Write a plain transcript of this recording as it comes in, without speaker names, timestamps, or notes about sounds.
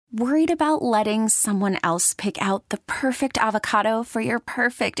Worried about letting someone else pick out the perfect avocado for your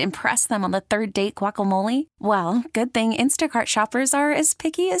perfect impress them on the third date guacamole? Well, good thing Instacart shoppers are as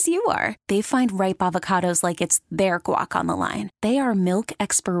picky as you are. They find ripe avocados like it's their guac on the line. They are milk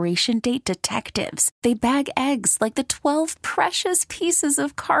expiration date detectives. They bag eggs like the 12 precious pieces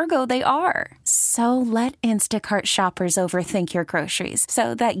of cargo they are. So let Instacart shoppers overthink your groceries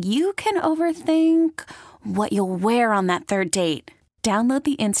so that you can overthink what you'll wear on that third date. Download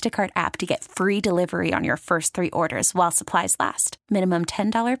the Instacart app to get free delivery on your first 3 orders while supplies last. Minimum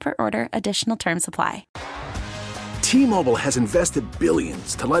 $10 per order. Additional terms apply. T-Mobile has invested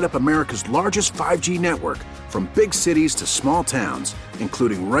billions to light up America's largest 5G network, from big cities to small towns,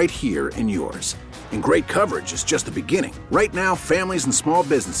 including right here in yours. And great coverage is just the beginning. Right now, families and small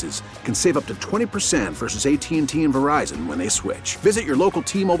businesses can save up to 20% versus AT&T and Verizon when they switch. Visit your local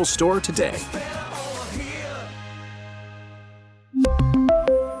T-Mobile store today.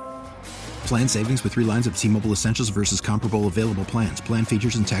 Plan savings with 3 lines of T-Mobile Essentials versus comparable available plans. Plan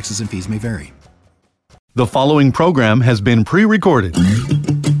features and taxes and fees may vary. The following program has been pre-recorded.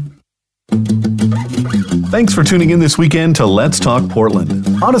 Thanks for tuning in this weekend to Let's Talk Portland,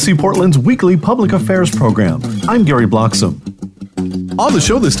 Odyssey Portland's weekly public affairs program. I'm Gary Bloxam. On the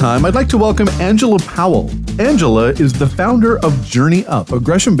show this time, I'd like to welcome Angela Powell. Angela is the founder of Journey Up, a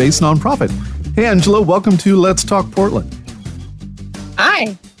Gresham-based nonprofit. Hey, Angela, welcome to Let's Talk Portland.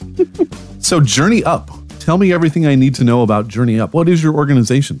 Hi. So Journey Up, tell me everything I need to know about Journey Up. What is your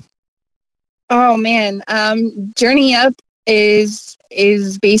organization? Oh man, Journey Up is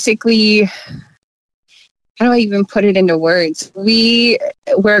basically, how do I even put it into words?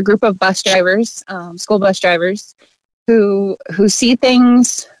 We're a group of bus drivers, school bus drivers, who see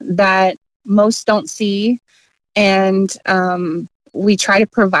things that most don't see, and we try to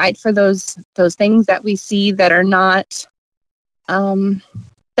provide for those things that we see that are not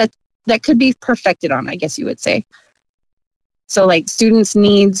that could be perfected on, I guess you would say. So like students'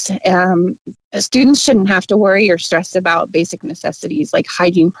 needs, students shouldn't have to worry or stress about basic necessities like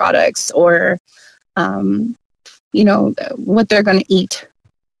hygiene products or, what they're going to eat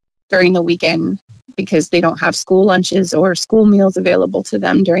during the weekend because they don't have school lunches or school meals available to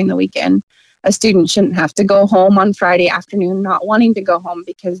them during the weekend. A student shouldn't have to go home on Friday afternoon not wanting to go home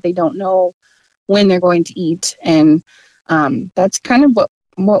because they don't know when they're going to eat. And that's kind of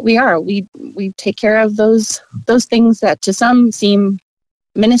what we are. We take care of those things that to some seem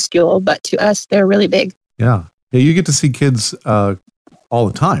minuscule, but to us they're really big. Yeah, you get to see kids all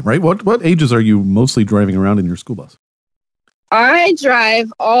the time, right? What ages are you mostly driving around in your school bus? I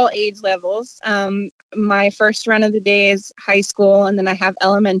drive all age levels. My first run of the day is high school, and then I have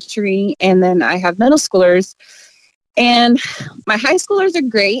elementary, and then I have middle schoolers. And my high schoolers are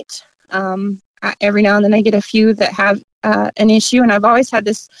great. Every now and then I get a few that have an issue, and I've always had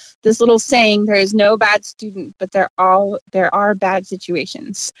this little saying: there is no bad student, but there are bad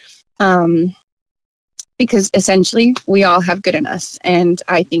situations, because essentially we all have good in us. And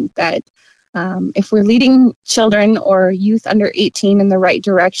I think that if we're leading children or youth under 18 in the right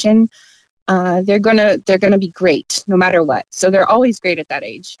direction, they're gonna be great no matter what. So they're always great at that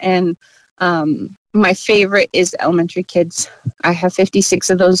age. And my favorite is elementary kids. I have 56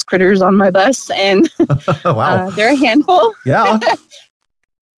 of those critters on my bus, and wow. They're a handful. Yeah.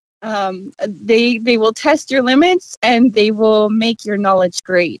 They will test your limits, and they will make your knowledge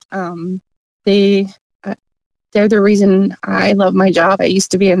great. They're the reason I love my job. I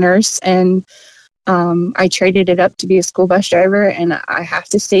used to be a nurse, and I traded it up to be a school bus driver, and I have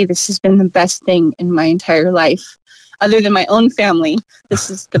to say this has been the best thing in my entire life. Other than my own family, this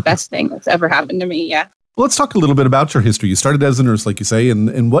is the best thing that's ever happened to me. Yeah. Well, let's talk a little bit about your history. You started as a nurse, like you say,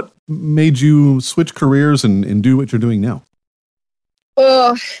 and what made you switch careers and do what you're doing now?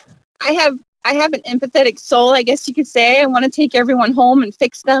 Oh, I have an empathetic soul, I guess you could say. I want to take everyone home and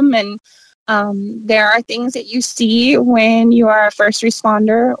fix them. And there are things that you see when you are a first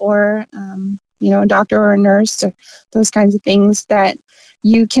responder or, a doctor or a nurse, or those kinds of things that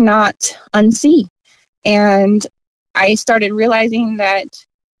you cannot unsee. And I started realizing that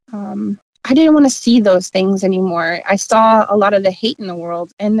I didn't want to see those things anymore. I saw a lot of the hate in the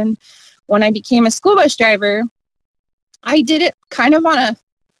world. And then when I became a school bus driver, I did it kind of on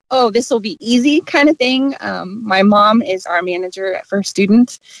this will be easy kind of thing. My mom is our manager at First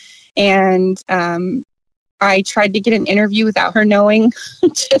Student. And I tried to get an interview without her knowing,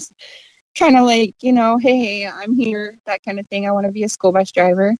 just kind of like, hey, I'm here, that kind of thing. I want to be a school bus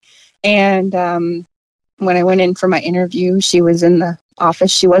driver. And when I went in for my interview, she was in the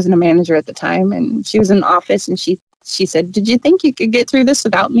office. She wasn't a manager at the time. And she was in the office, and she said, "Did you think you could get through this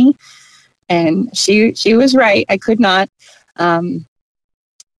without me?" And she was right. I could not.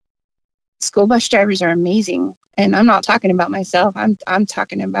 school bus drivers are amazing. And I'm not talking about myself. I'm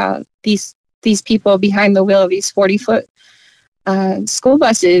talking about these people behind the wheel of these 40-foot school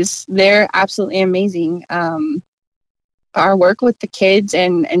buses. They're absolutely amazing. Our work with the kids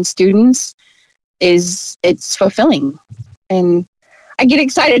and students it's fulfilling. And I get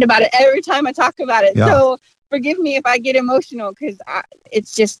excited about it every time I talk about it. Yeah. So forgive me if I get emotional, because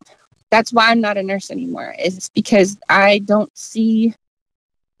it's just, that's why I'm not a nurse anymore. It's because I don't see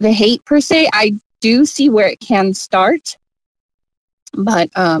the hate per se. I do see where it can start, but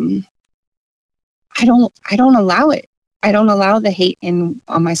I don't allow it. I don't allow the hate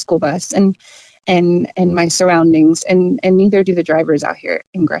on my school bus and my surroundings, and neither do the drivers out here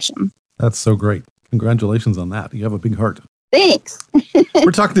in Gresham. That's so great. Congratulations on that. You have a big heart. Thanks.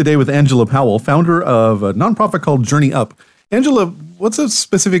 We're talking today with Angela Powell, founder of a nonprofit called Journey Up. Angela, what's a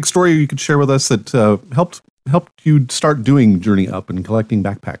specific story you could share with us that helped you start doing Journey Up and collecting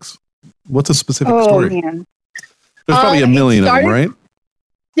backpacks? What's a specific story? Man. There's probably a million of them, right?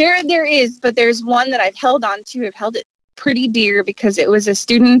 There is, but there's one that I've held on to. I've held it pretty dear because it was a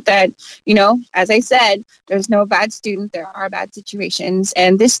student that, as I said, there's no bad student. There are bad situations.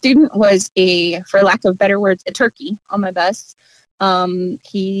 And this student was for lack of better words, a turkey on my bus.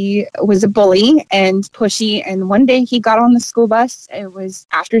 He was a bully and pushy. And one day he got on the school bus. It was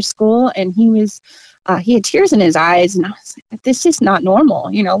after school, and he had tears in his eyes. And I was like, this is not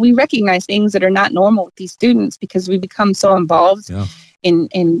normal. We recognize things that are not normal with these students because we become so involved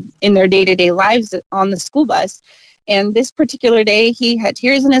in their day-to-day lives on the school bus. And this particular day, he had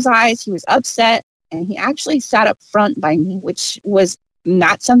tears in his eyes. He was upset, and he actually sat up front by me, which was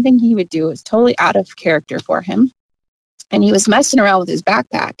not something he would do. It was totally out of character for him. And he was messing around with his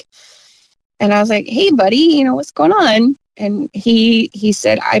backpack. And I was like, hey, buddy, what's going on? And he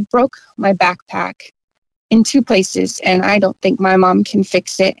said, I broke my backpack in 2 places, and I don't think my mom can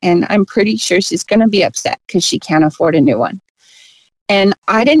fix it. And I'm pretty sure she's going to be upset because she can't afford a new one. And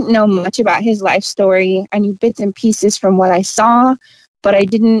I didn't know much about his life story. I knew bits and pieces from what I saw, but I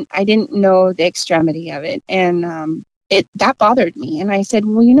didn't know the extremity of it. And that bothered me. And I said,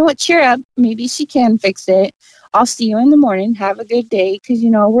 well, you know what? Cheer up. Maybe she can fix it. I'll see you in the morning. Have a good day. Because,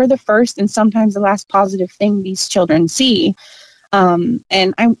 we're the first and sometimes the last positive thing these children see. And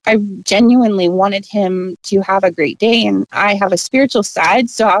I genuinely wanted him to have a great day. And I have a spiritual side.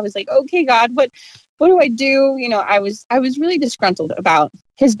 So I was like, okay, God, what do I do? I was really disgruntled about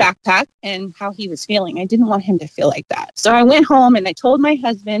his backpack and how he was feeling. I didn't want him to feel like that. So I went home and I told my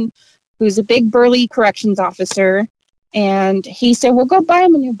husband, who's a big burly corrections officer, and he said, well, go buy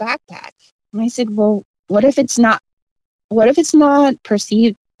him a new backpack. And I said, well, what if it's not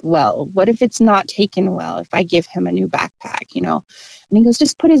perceived well? What if it's not taken well if I give him a new backpack, And he goes,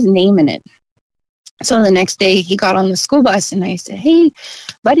 just put his name in it. So the next day he got on the school bus, and I said, hey,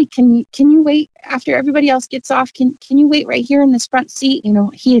 buddy, can you wait after everybody else gets off? Can you wait right here in this front seat?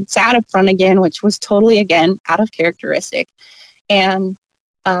 He had sat up front again, which was totally, again, out of characteristic. And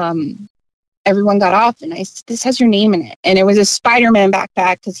everyone got off, and I said, this has your name in it. And it was a Spider-Man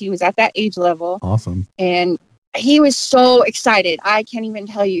backpack because he was at that age level. Awesome. And he was so excited. I can't even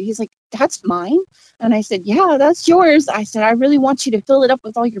tell you. He's like, that's mine? And I said, yeah, that's yours. I said, I really want you to fill it up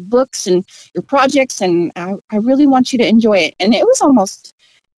with all your books and your projects, and I really want you to enjoy it. And it was almost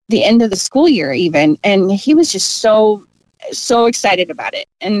the end of the school year even. And he was just so excited about it.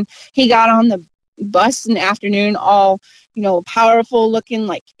 And he got on the bus in the afternoon all, powerful looking,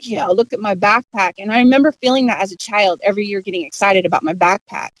 like, look at my backpack. And I remember feeling that as a child, every year getting excited about my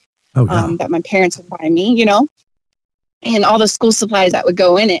backpack. That my parents would buy me, and all the school supplies that would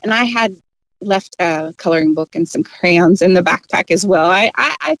go in it. And I had left a coloring book and some crayons in the backpack as well.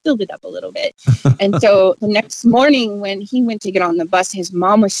 I filled it up a little bit. And so the next morning when he went to get on the bus, his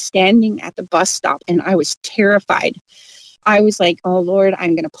mom was standing at the bus stop, and I was terrified. I was like, oh Lord,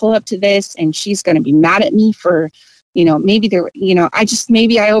 I'm going to pull up to this, and she's going to be mad at me for, maybe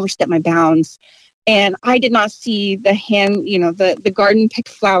I overstepped my bounds. And I did not see the hand, the garden picked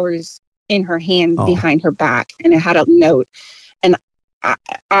flowers in her hand behind her back. And it had a note. And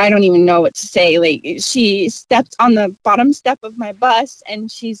I don't even know what to say. Like, she stepped on the bottom step of my bus, and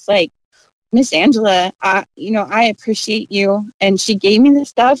she's like, Miss Angela, I appreciate you. And she gave me the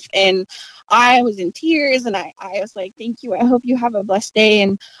stuff, and I was in tears, and I was like, thank you. I hope you have a blessed day.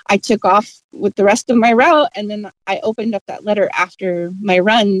 And I took off with the rest of my route. And then I opened up that letter after my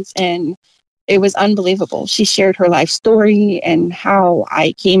runs, and it was unbelievable. She shared her life story and how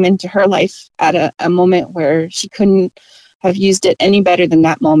I came into her life at a moment where she couldn't have used it any better than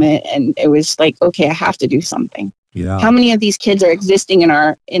that moment. And it was like, okay, I have to do something. Yeah. How many of these kids are existing in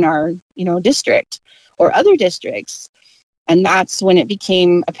our district or other districts? And that's when it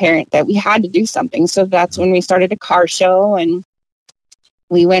became apparent that we had to do something. So that's when we started a car show, and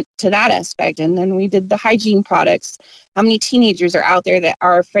we went to that aspect. And then we did the hygiene products. How many teenagers are out there that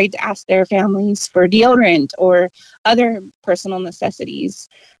are afraid to ask their families for deodorant or other personal necessities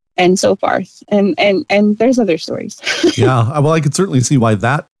and so forth? And there's other stories. Yeah, well, I could certainly see why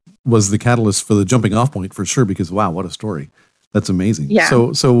that was the catalyst for the jumping off point for sure, because wow, what a story. That's amazing. Yeah.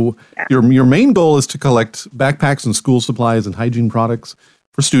 So yeah. Your main goal is to collect backpacks and school supplies and hygiene products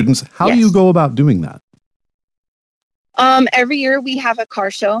for students. How do you go about doing that? Every year we have a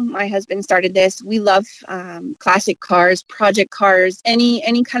car show. My husband started this. We love classic cars, project cars,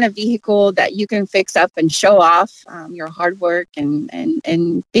 any kind of vehicle that you can fix up and show off your hard work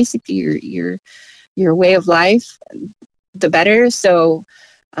and basically your way of life, the better. So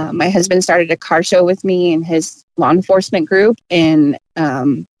my husband started a car show with me and his law enforcement group, and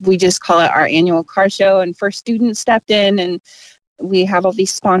we just call it our annual car show. And first students stepped in, and we have all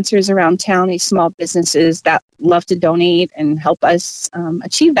these sponsors around town, these small businesses that love to donate and help us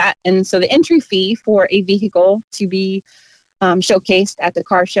achieve that. And so the entry fee for a vehicle to be showcased at the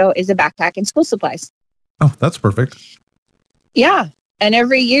car show is a backpack and school supplies. Oh, that's perfect. Yeah. And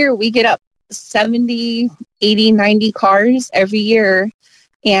every year we get up 70, 80, 90 cars every year.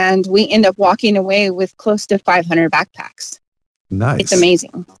 And we end up walking away with close to 500 backpacks. Nice. It's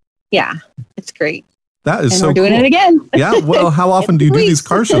amazing. Yeah, it's great. That is and so we're doing cool. it again. Yeah. Well, how often do you do these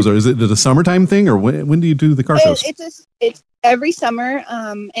car shows? Or is it a summertime thing, or when do you do the car shows? It's every summer.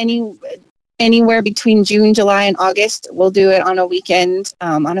 Anywhere between June, July, and August. We'll do it on a weekend,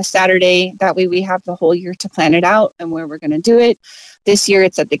 on a Saturday. That way we have the whole year to plan it out and where we're going to do it. This year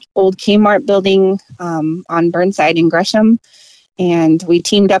it's at the old Kmart building on Burnside in Gresham. And we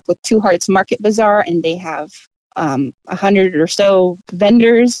teamed up with Two Hearts Market Bazaar, and they have 100 or so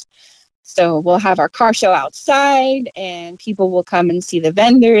vendors. So we'll have our car show outside, and people will come and see the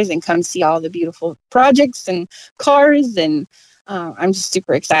vendors and come see all the beautiful projects and cars. And I'm just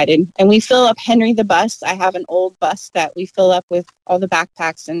super excited. And we fill up Henry the bus. I have an old bus that we fill up with all the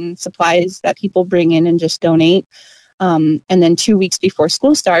backpacks and supplies that people bring in and just donate. And then 2 weeks before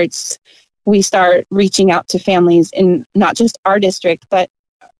school starts, we start reaching out to families in not just our district, but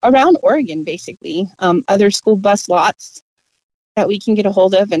around Oregon, basically, other school bus lots that we can get a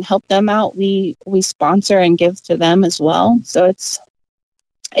hold of and help them out. We sponsor and give to them as well. So it's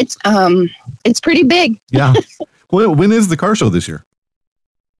pretty big. Yeah. Well, when is the car show this year?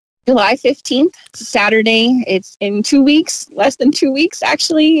 July 15th, Saturday. It's in 2 weeks, less than 2 weeks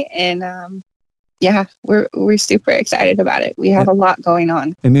actually. And yeah, we're super excited about it. We have a lot going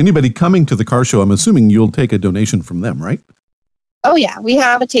on. And anybody coming to the car show, I'm assuming you'll take a donation from them, right? Oh yeah, we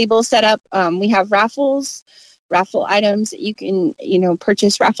have a table set up. We have raffle items that you can,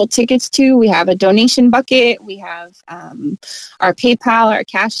 purchase raffle tickets to. We have a donation bucket. We have our PayPal, our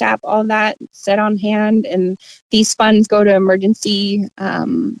Cash App, all that set on hand. And these funds go to emergency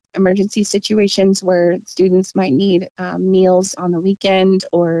situations where students might need meals on the weekend,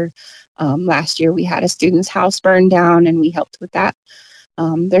 or last year we had a student's house burned down and we helped with that.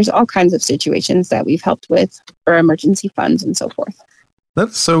 There's all kinds of situations that we've helped with for emergency funds and so forth.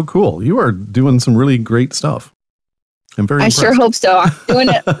 That's so cool. You are doing some really great stuff. I'm very impressed. I sure hope so. I'm doing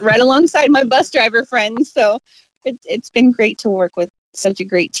it right alongside my bus driver friends. So it's been great to work with such a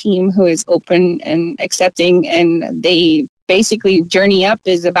great team who is open and accepting. And they basically, Journey Up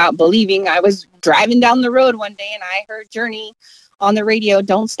is about believing. I was driving down the road one day and I heard Journey on the radio,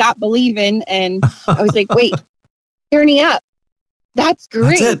 "Don't stop believing." And I was like, wait, Journey Up. That's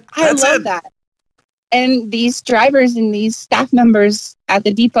great. I love that. And these drivers and these staff members at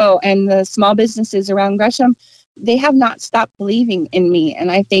the depot and the small businesses around Gresham, they have not stopped believing in me. And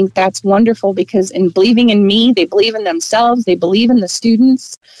I think that's wonderful, because in believing in me, they believe in themselves, they believe in the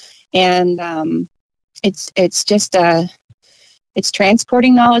students. And it's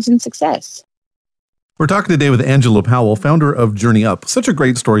transporting knowledge and success. We're talking today with Angela Powell, founder of Journey Up. Such a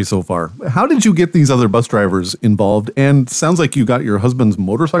great story so far. How did you get these other bus drivers involved? And sounds like you got your husband's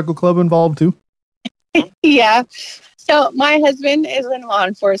motorcycle club involved too. Yeah. So my husband is in law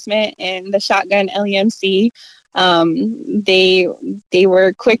enforcement and the shotgun LEMC. They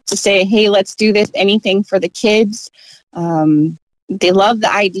were quick to say, hey, let's do this, anything for the kids. They love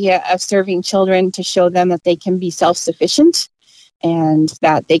the idea of serving children to show them that they can be self-sufficient and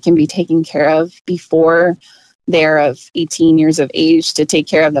that they can be taken care of before they're of 18 years of age to take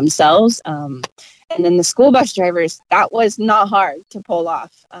care of themselves. And then the school bus drivers, that was not hard to pull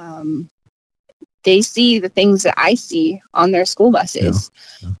off. They see the things that I see on their school buses.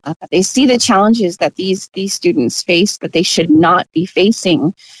 Yeah. They see the challenges that these students face that they should not be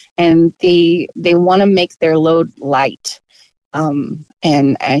facing. And they want to make their load light.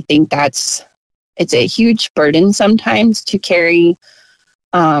 And I think it's a huge burden sometimes to carry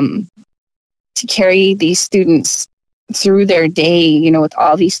these students through their day, you know, with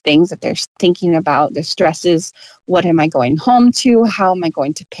all these things that they're thinking about, the stresses. What am I going home to? How am I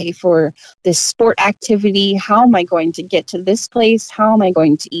going to pay for this sport activity? How am I going to get to this place? How am I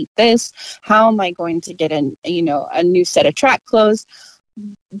going to eat this? How am I going to get a new set of track clothes?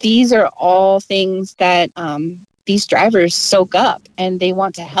 These are all things that these drivers soak up, and they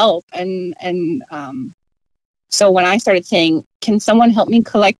want to help. And so when I started saying, can someone help me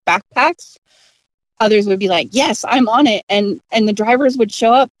collect backpacks? Others would be like, yes, I'm on it. And the drivers would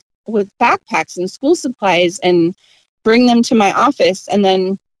show up with backpacks and school supplies and bring them to my office. And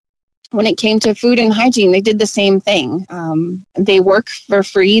then when it came to food and hygiene, they did the same thing. They work for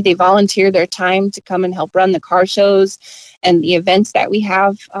free. They volunteer their time to come and help run the car shows and the events that we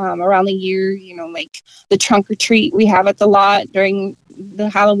have around the year, you know, like the trunk or treat we have at the lot during the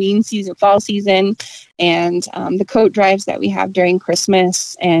Halloween season, fall season, and the coat drives that we have during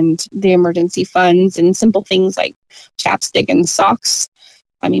Christmas, and the emergency funds and simple things like chapstick and socks.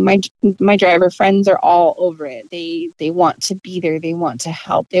 I mean, my driver friends are all over it. They want to be there. They want to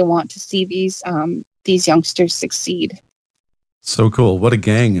help. They want to see these youngsters succeed. So cool. What a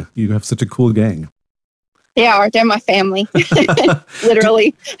gang. You have such a cool gang. They are. They're my family,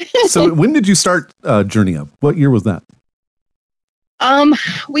 literally. So when did you start Journey Up? What year was that?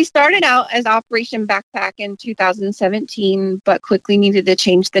 We started out as Operation Backpack in 2017, but quickly needed to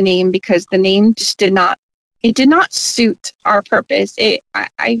change the name because the name just did not suit our purpose.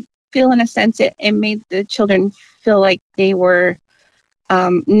 I feel in a sense it made the children feel like they were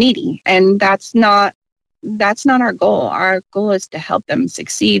needy, and that's not our goal. Our goal is to help them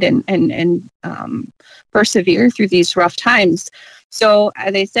succeed and persevere through these rough times. So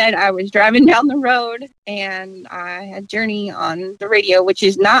as I said, I was driving down the road and I had Journey on the radio, which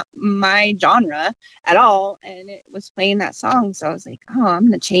is not my genre at all. And it was playing that song. So I was like, oh, I'm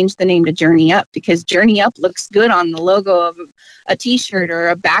going to change the name to Journey Up because Journey Up looks good on the logo of a t-shirt or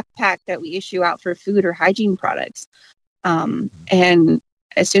a backpack that we issue out for food or hygiene products. And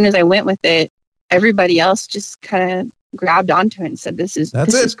as soon as I went with it, everybody else just kind of grabbed onto it and said, this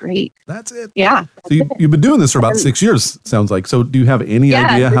is great. That's it. Yeah. So you've been doing this for about 6 years, sounds like. So do you have any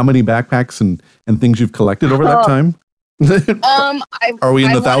idea how many backpacks and things you've collected over that time? Are we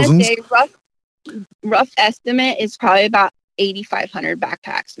in the thousands? Say rough estimate is probably about 8,500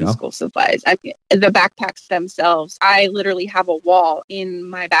 backpacks and school supplies. I mean, the backpacks themselves, I literally have a wall in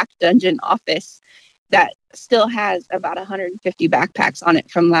my back dungeon office that still has about 150 backpacks on it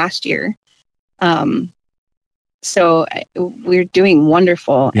from last year. So we're doing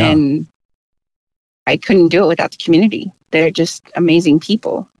wonderful, and I couldn't do it without the community. They're just amazing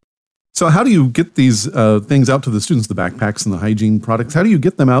people. So how do you get these things out to the students, the backpacks and the hygiene products? How do you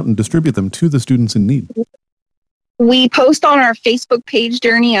get them out and distribute them to the students in need? We post on our Facebook page,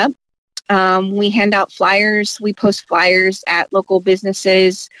 Journey Up. We hand out flyers. We post flyers at local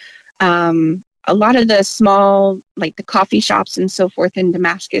businesses. A lot of the small, like the coffee shops and so forth in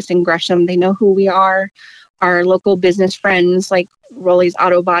Damascus and Gresham, they know who we are. Our local business friends like Rolly's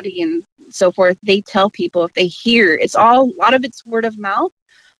Auto Body and so forth, they tell people if they hear, a lot of it's word of mouth.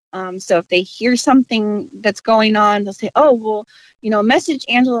 So if they hear something that's going on, they'll say, oh, well, message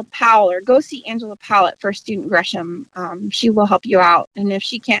Angela Powell or go see Angela Powell at First Student Gresham. She will help you out. And if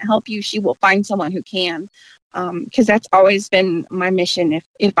she can't help you, she will find someone who can. Because that's always been my mission.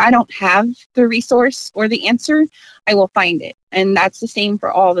 If I don't have the resource or the answer, I will find it. And that's the same for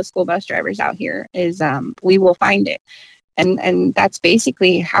all the school bus drivers out here is we will find it. And that's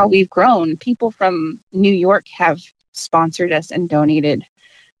basically how we've grown. People from New York have sponsored us and donated.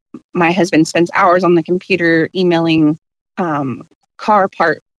 My husband spends hours on the computer emailing car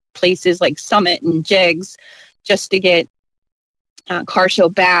part places like Summit and Jegs just to get car show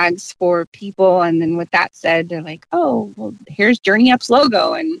bags for people. And then with that said, they're like, oh, well, here's Journey Up's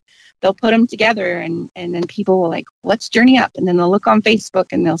logo. And they'll put them together. And then people will like, what's Journey Up? And then they'll look on Facebook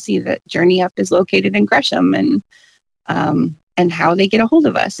and they'll see that Journey Up is located in Gresham and how they get a hold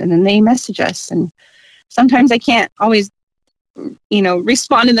of us. And then they message us. And sometimes I can't always,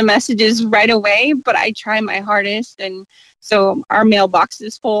 respond to the messages right away, but I try my hardest. And so our mailbox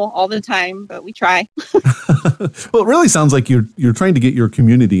is full all the time, but we try. Well, it really sounds like you're trying to get your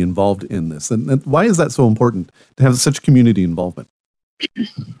community involved in this. And why is that so important to have such community involvement?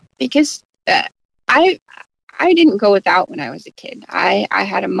 Because I didn't go without when I was a kid. I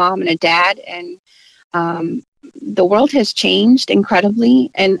had a mom and a dad, and the world has changed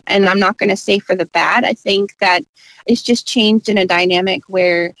incredibly, and I'm not going to say for the bad. I think that it's just changed in a dynamic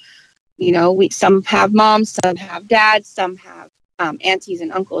where some have moms, some have dads, some have aunties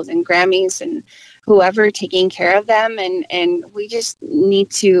and uncles and Grammys and whoever taking care of them. And we just need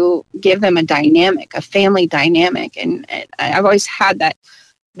to give them a family dynamic. And I've always had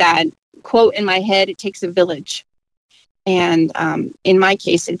that quote in my head, it takes a village. And in my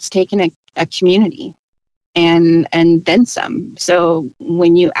case, it's taken a community and then some. So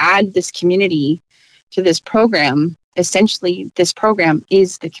when you add this community to this program, essentially this program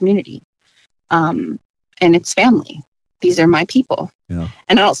is the community. And it's family. These are my people. Yeah.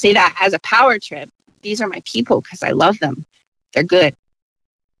 And I don't say that as a power trip. These are my people because I love them. They're good.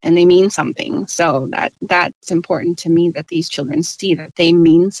 And they mean something. So that's important to me, that these children see that they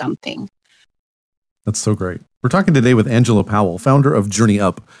mean something. That's so great. We're talking today with Angela Powell, founder of Journey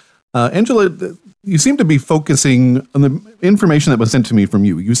Up. Angela, you seem to be focusing on the information that was sent to me from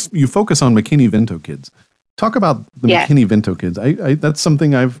you. You focus on McKinney-Vento kids. Talk about the McKinney-Vento kids. I that's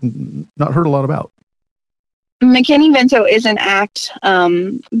something I've not heard a lot about. McKinney-Vento is an act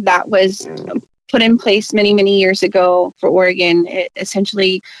that was put in place many, many years ago for Oregon. It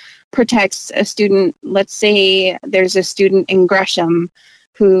essentially protects a student. Let's say there's a student in Gresham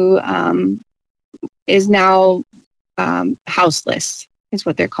who is now houseless, is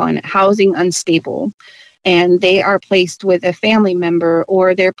what they're calling it, housing unstable. And they are placed with a family member,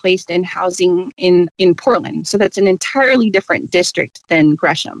 or they're placed in housing in Portland. So that's an entirely different district than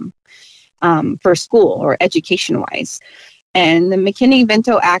Gresham for school or education-wise. And the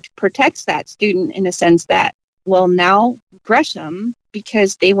McKinney-Vento Act protects that student in a sense that, well, now Gresham,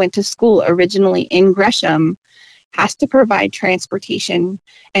 because they went to school originally in Gresham, has to provide transportation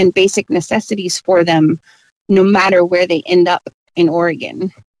and basic necessities for them, no matter where they end up in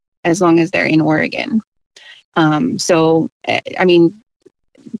Oregon, as long as they're in Oregon. So, I mean,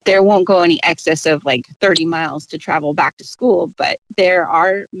 there won't go any excess of like 30 miles to travel back to school, but there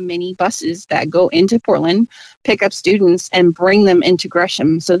are many buses that go into Portland, pick up students and bring them into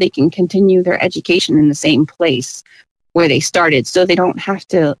Gresham so they can continue their education in the same place where they started, so they don't have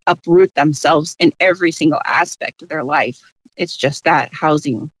to uproot themselves in every single aspect of their life. It's just the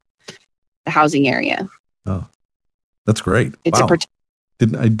housing area. Oh, that's great. It's wow.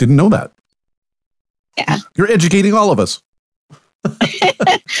 I didn't know that. Yeah. You're educating all of us.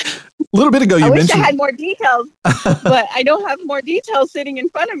 A little bit ago, you mentioned... I wish I had more details, but I don't have more details sitting in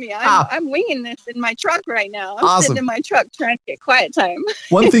front of me. I'm winging this in my truck right now. I'm sitting in my truck trying to get quiet time.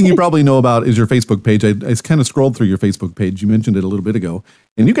 One thing you probably know about is your Facebook page. I kind of scrolled through your Facebook page. You mentioned it a little bit ago.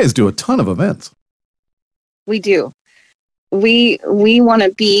 And you guys do a ton of events. We do. We want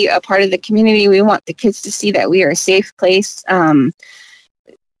to be a part of the community. We want the kids to see that we are a safe place.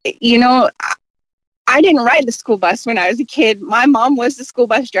 I didn't ride the school bus when I was a kid. My mom was the school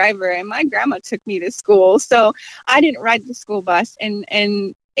bus driver and my grandma took me to school. So I didn't ride the school bus. And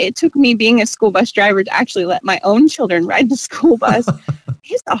it took me being a school bus driver to actually let my own children ride the school bus.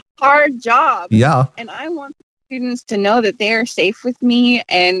 It's a hard job. Yeah. And I want students to know that they are safe with me.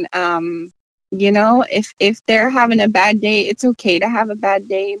 And, if they're having a bad day, it's okay to have a bad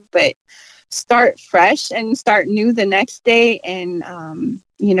day, but start fresh and start new the next day. And,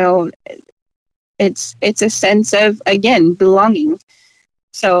 it's a sense of, again, belonging.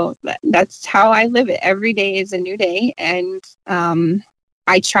 So that's how I live it. Every day is a new day. And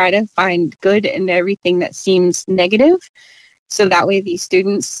I try to find good in everything that seems negative. So that way these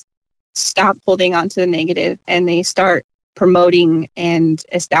students stop holding on to the negative and they start promoting and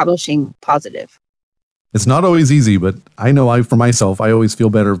establishing positive. It's not always easy, but I know for myself, I always feel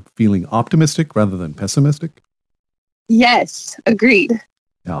better feeling optimistic rather than pessimistic. Yes, agreed.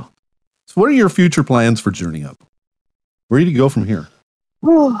 Yeah. So what are your future plans for Journey Up? Where do you go from here?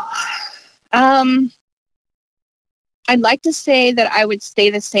 I'd like to say that I would stay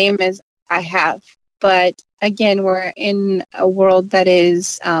the same as I have. But again, we're in a world that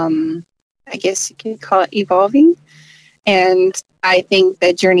is, I guess you could call it evolving. And I think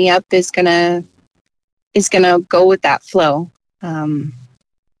that Journey Up is gonna go with that flow.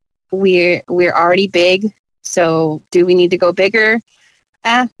 We're already big. So do we need to go bigger?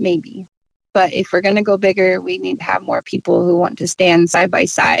 Maybe. But if we're going to go bigger, we need to have more people who want to stand side by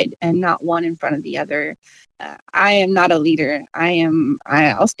side and not one in front of the other. I am not a leader.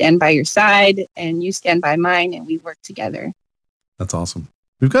 I'll stand by your side and you stand by mine and we work together. That's awesome.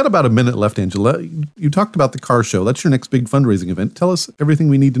 We've got about a minute left, Angela. You talked about the car show. That's your next big fundraising event. Tell us everything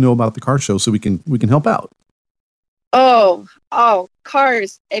we need to know about the car show so we can help out. Oh,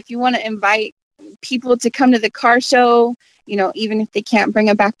 cars. If you want to invite people to come to the car show, even if they can't bring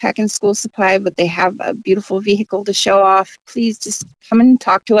a backpack and school supply, but they have a beautiful vehicle to show off, please just come and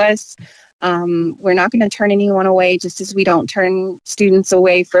talk to us. We're not going to turn anyone away, just as we don't turn students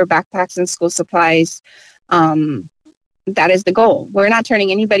away for backpacks and school supplies. That is the goal. We're not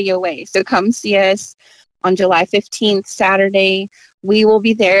turning anybody away. So come see us on July 15th, Saturday. We will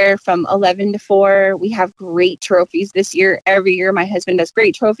be there from 11 to 4. We have great trophies this year. Every year, my husband does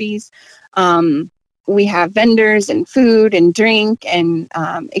great trophies. We have vendors and food and drink and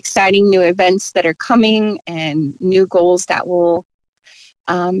exciting new events that are coming and new goals that will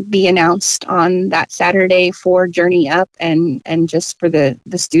be announced on that Saturday for Journey Up and just for the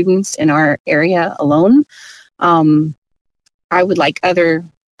students in our area alone. I would like other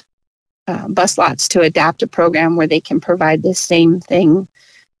bus lots to adapt a program where they can provide the same thing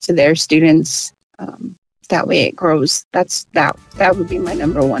to their students. That way it grows. That would be my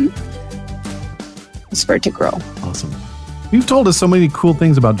number one, is for it to grow. Awesome. You've told us so many cool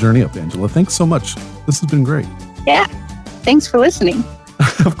things about Journey Up, Angela. Thanks so much. This has been great. Yeah. Thanks for listening.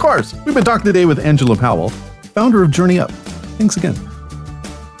 Of course. We've been talking today with Angela Powell, founder of Journey Up. Thanks again.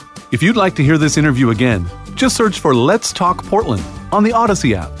 If you'd like to hear this interview again, just search for Let's Talk Portland on the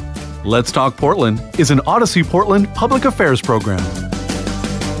Odyssey app. Let's Talk Portland is an Odyssey Portland public affairs program.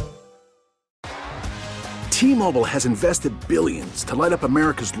 T-Mobile has invested billions to light up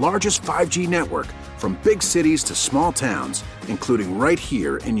America's largest 5G network, from big cities to small towns, including right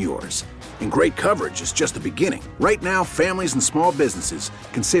here in yours. And great coverage is just the beginning. Right now, families and small businesses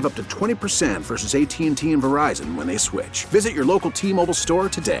can save up to 20% versus AT&T and Verizon when they switch. Visit your local T-Mobile store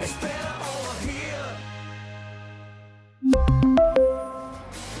today.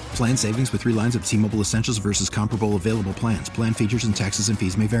 Plan savings with 3 lines of T-Mobile Essentials versus comparable available plans. Plan features and taxes and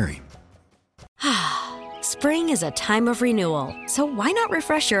fees may vary. Spring is a time of renewal, so why not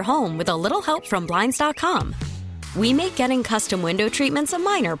refresh your home with a little help from Blinds.com? We make getting custom window treatments a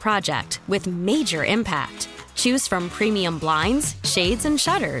minor project with major impact. Choose from premium blinds, shades, and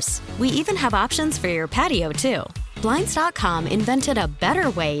shutters. We even have options for your patio, too. Blinds.com invented a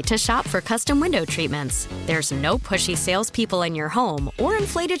better way to shop for custom window treatments. There's no pushy salespeople in your home or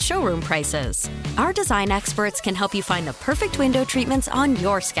inflated showroom prices. Our design experts can help you find the perfect window treatments on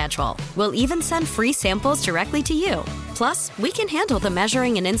your schedule. We'll even send free samples directly to you. Plus, we can handle the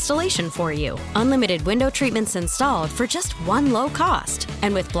measuring and installation for you. Unlimited window treatments installed for just one low cost.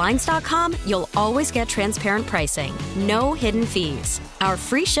 And with Blinds.com, you'll always get transparent pricing. No hidden fees. Our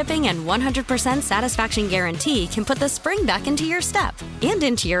free shipping and 100% satisfaction guarantee can put the spring back into your step and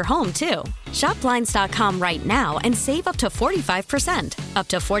into your home, too. Shop Blinds.com right now and save up to 45%. Up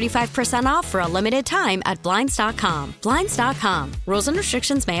to 45% off for a limited time at Blinds.com. Blinds.com. Rules and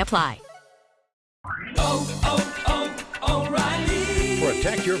restrictions may apply. O'Reilly.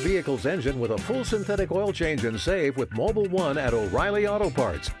 Protect your vehicle's engine with a full synthetic oil change and save with Mobile One at O'Reilly Auto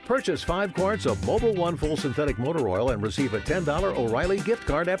Parts. Purchase 5 quarts of Mobile One full synthetic motor oil and receive a $10 O'Reilly gift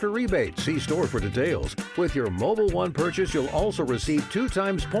card after rebate. See store for details. With your Mobile One purchase, you'll also receive 2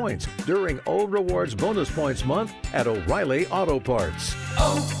 times points during O Rewards Bonus Points Month at O'Reilly Auto Parts.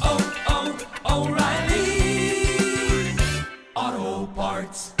 O'Reilly Auto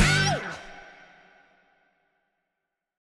Parts.